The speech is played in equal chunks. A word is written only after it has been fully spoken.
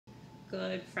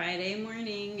Good Friday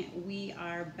morning. We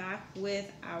are back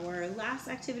with our last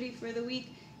activity for the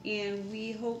week, and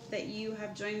we hope that you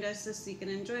have joined us this week and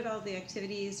enjoyed all the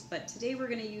activities. But today we're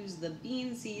going to use the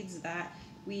bean seeds that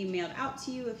we mailed out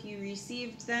to you if you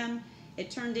received them.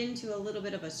 It turned into a little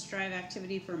bit of a strive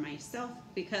activity for myself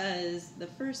because the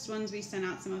first ones we sent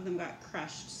out, some of them got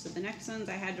crushed. So the next ones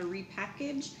I had to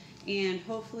repackage, and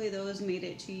hopefully those made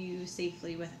it to you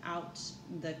safely without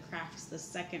the cracks the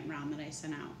second round that I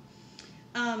sent out.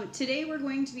 Today we're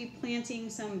going to be planting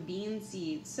some bean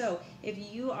seeds. So if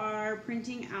you are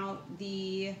printing out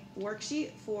the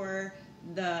worksheet for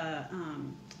the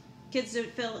kids to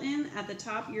fill in, at the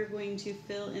top you're going to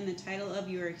fill in the title of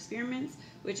your experiments,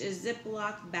 which is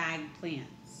Ziploc bag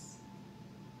plants.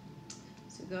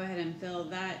 So go ahead and fill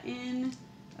that in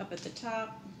up at the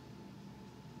top.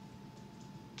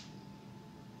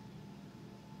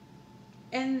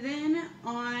 And then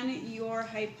on your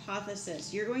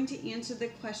hypothesis, you're going to answer the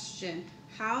question,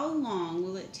 how long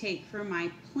will it take for my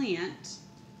plant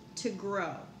to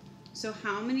grow? So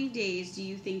how many days do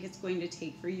you think it's going to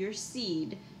take for your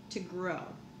seed to grow?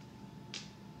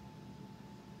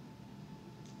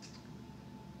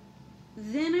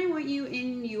 Then I want you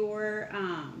in your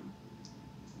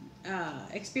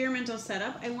experimental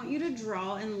setup, I want you to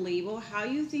draw and label how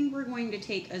you think we're going to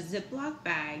take a Ziploc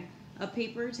bag, a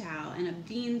paper towel, and a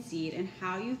bean seed, and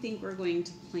how you think we're going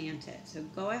to plant it. So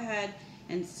go ahead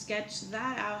and sketch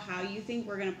that out, how you think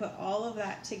we're going to put all of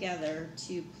that together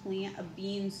to plant a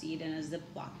bean seed in a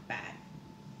Ziploc bag.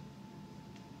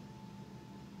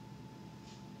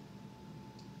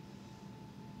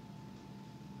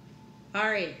 All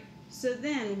right, so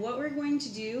then what we're going to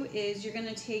do is you're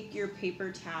going to take your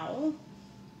paper towel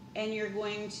and you're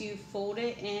going to fold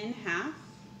it in half.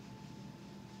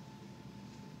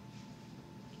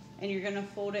 And you're going to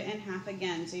fold it in half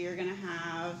again. So you're going to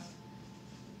have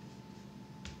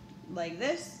like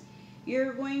this.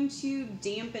 You're going to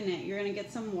dampen it. You're going to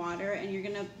get some water and you're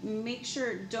going to make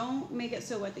sure, don't make it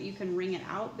so wet that you can wring it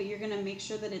out, but you're going to make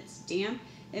sure that it's damp,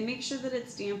 and make sure that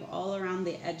it's damp all around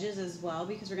the edges as well,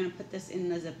 because we're going to put this in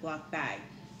the Ziploc bag.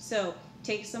 So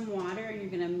take some water and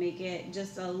you're going to make it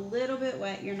just a little bit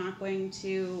wet. You're not going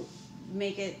to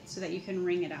make it so that you can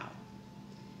wring it out.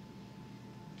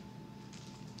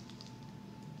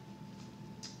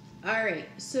 All right,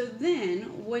 so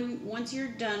then once you're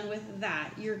done with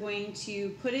that, you're going to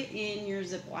put it in your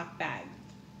Ziploc bag,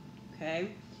 okay?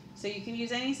 So you can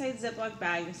use any size Ziploc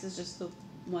bag. This is just the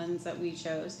ones that we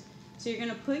chose. So you're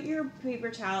gonna put your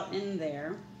paper towel in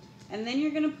there, and then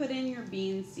you're gonna put in your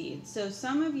bean seeds. So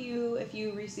some of you, if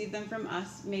you received them from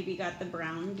us, maybe got the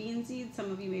brown bean seeds.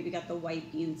 Some of you maybe got the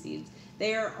white bean seeds.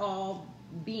 They are all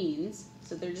beans,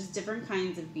 so they're just different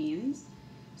kinds of beans.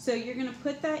 So you're going to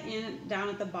put that in down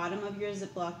at the bottom of your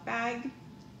Ziploc bag.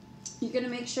 You're going to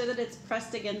make sure that it's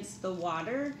pressed against the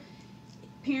water.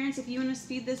 Parents, if you want to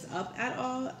speed this up at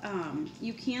all,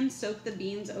 you can soak the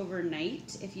beans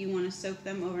overnight. If you want to soak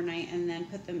them overnight and then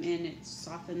put them in, it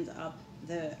softens up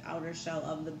the outer shell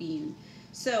of the bean.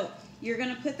 So you're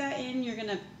going to put that in. You're going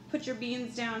to put your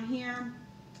beans down here.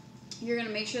 You're going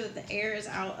to make sure that the air is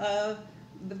out of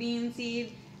the bean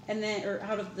seed and then, or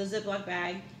out of the Ziploc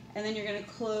bag. And then you're going to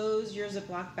close your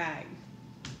Ziploc bag.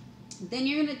 Then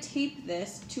you're going to tape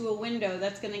this to a window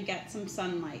that's going to get some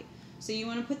sunlight. So you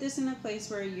want to put this in a place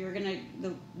where you're going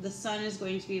to, the sun is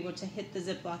going to be able to hit the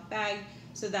Ziploc bag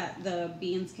so that the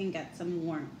beans can get some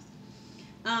warmth.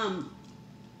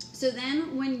 So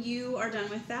then when you are done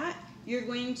with that, you're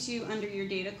going to, under your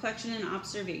data collection and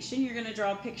observation, you're going to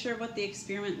draw a picture of what the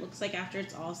experiment looks like after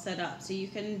it's all set up. So you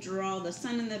can draw the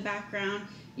sun in the background,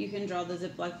 you can draw the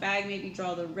Ziploc bag, maybe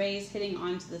draw the rays hitting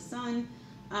onto the sun,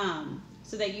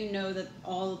 so that you know that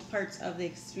all parts of the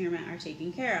experiment are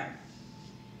taken care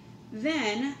of.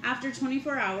 Then, after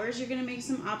 24 hours, you're going to make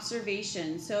some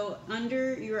observations. So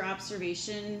under your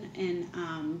observation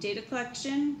and data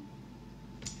collection,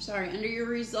 under your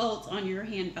results on your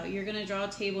handout, you're going to draw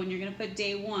a table and you're going to put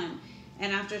day 1.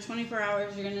 And after 24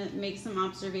 hours, you're going to make some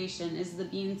observation. Is the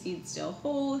bean seed still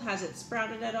whole? Has it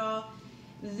sprouted at all?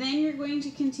 Then you're going to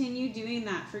continue doing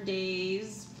that for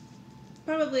days,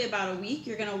 probably about a week.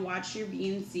 You're going to watch your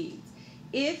bean seeds.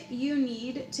 If you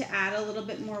need to add a little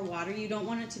bit more water, you don't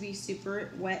want it to be super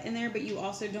wet in there, but you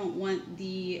also don't want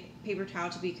the paper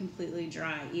towel to be completely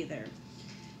dry either.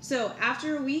 So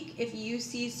after a week, if you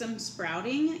see some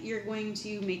sprouting, you're going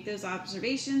to make those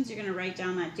observations. You're going to write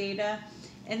down that data.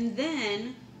 And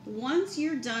then once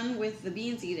you're done with the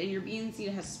bean seed and your bean seed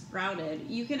has sprouted,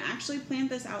 you can actually plant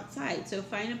this outside. So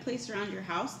find a place around your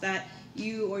house that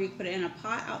you, or you put it in a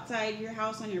pot outside your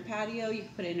house on your patio. You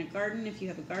can put it in a garden if you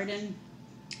have a garden.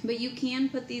 But you can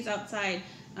put these outside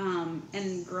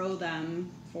and grow them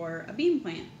for a bean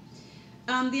plant.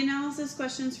 The analysis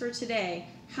questions for today.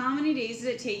 How many days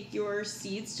did it take your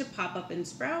seeds to pop up and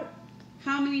sprout?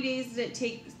 How many days did it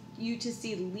take you to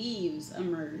see leaves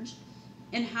emerge?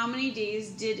 And how many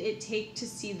days did it take to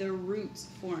see the roots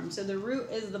form? So the root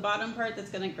is the bottom part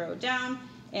that's going to grow down,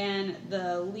 and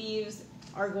the leaves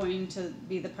are going to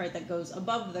be the part that goes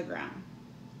above the ground.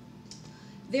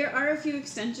 There are a few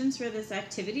extensions for this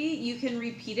activity. You can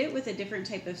repeat it with a different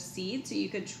type of seed. So you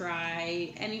could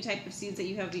try any type of seeds that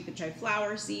you have. You could try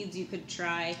flower seeds. You could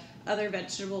try other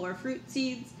vegetable or fruit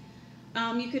seeds.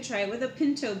 You could try it with a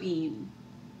pinto bean.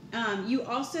 You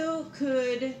also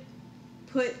could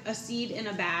put a seed in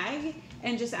a bag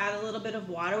and just add a little bit of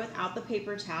water without the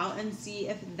paper towel and see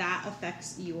if that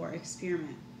affects your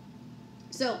experiment.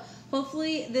 So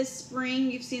hopefully this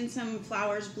spring you've seen some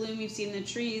flowers bloom, you've seen the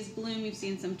trees bloom, you've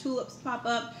seen some tulips pop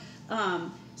up.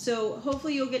 So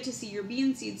hopefully you'll get to see your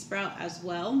bean seed sprout as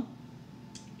well.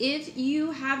 If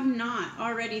you have not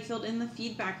already filled in the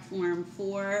feedback form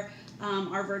for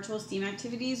our virtual STEAM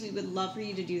activities, we would love for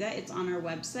you to do that. It's on our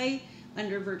website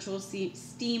under virtual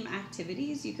STEAM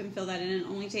activities. You can fill that in. It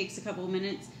only takes a couple of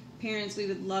minutes. Parents, we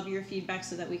would love your feedback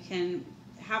so that we can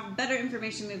have better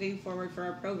information moving forward for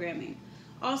our programming.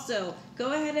 Also,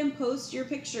 go ahead and post your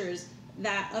pictures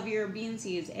of your bean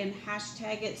seeds and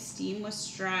hashtag it STEAM with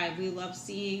Strive. We love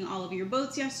seeing all of your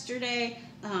boats yesterday.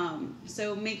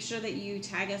 So make sure that you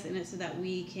tag us in it so that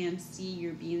we can see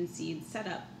your bean seed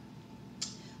setup.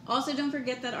 Also, don't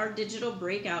forget that our digital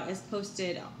breakout is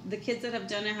posted. The kids that have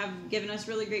done it have given us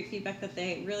really great feedback that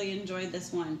they really enjoyed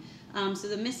this one. So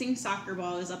the missing soccer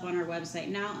ball is up on our website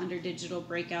now under digital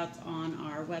breakouts on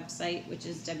our website, which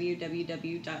is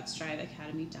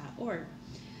www.striveacademy.org.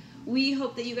 We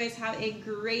hope that you guys have a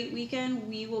great weekend.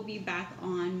 We will be back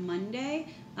on Monday,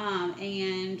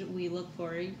 and we look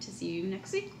forward to see you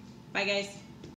next week. Bye, guys.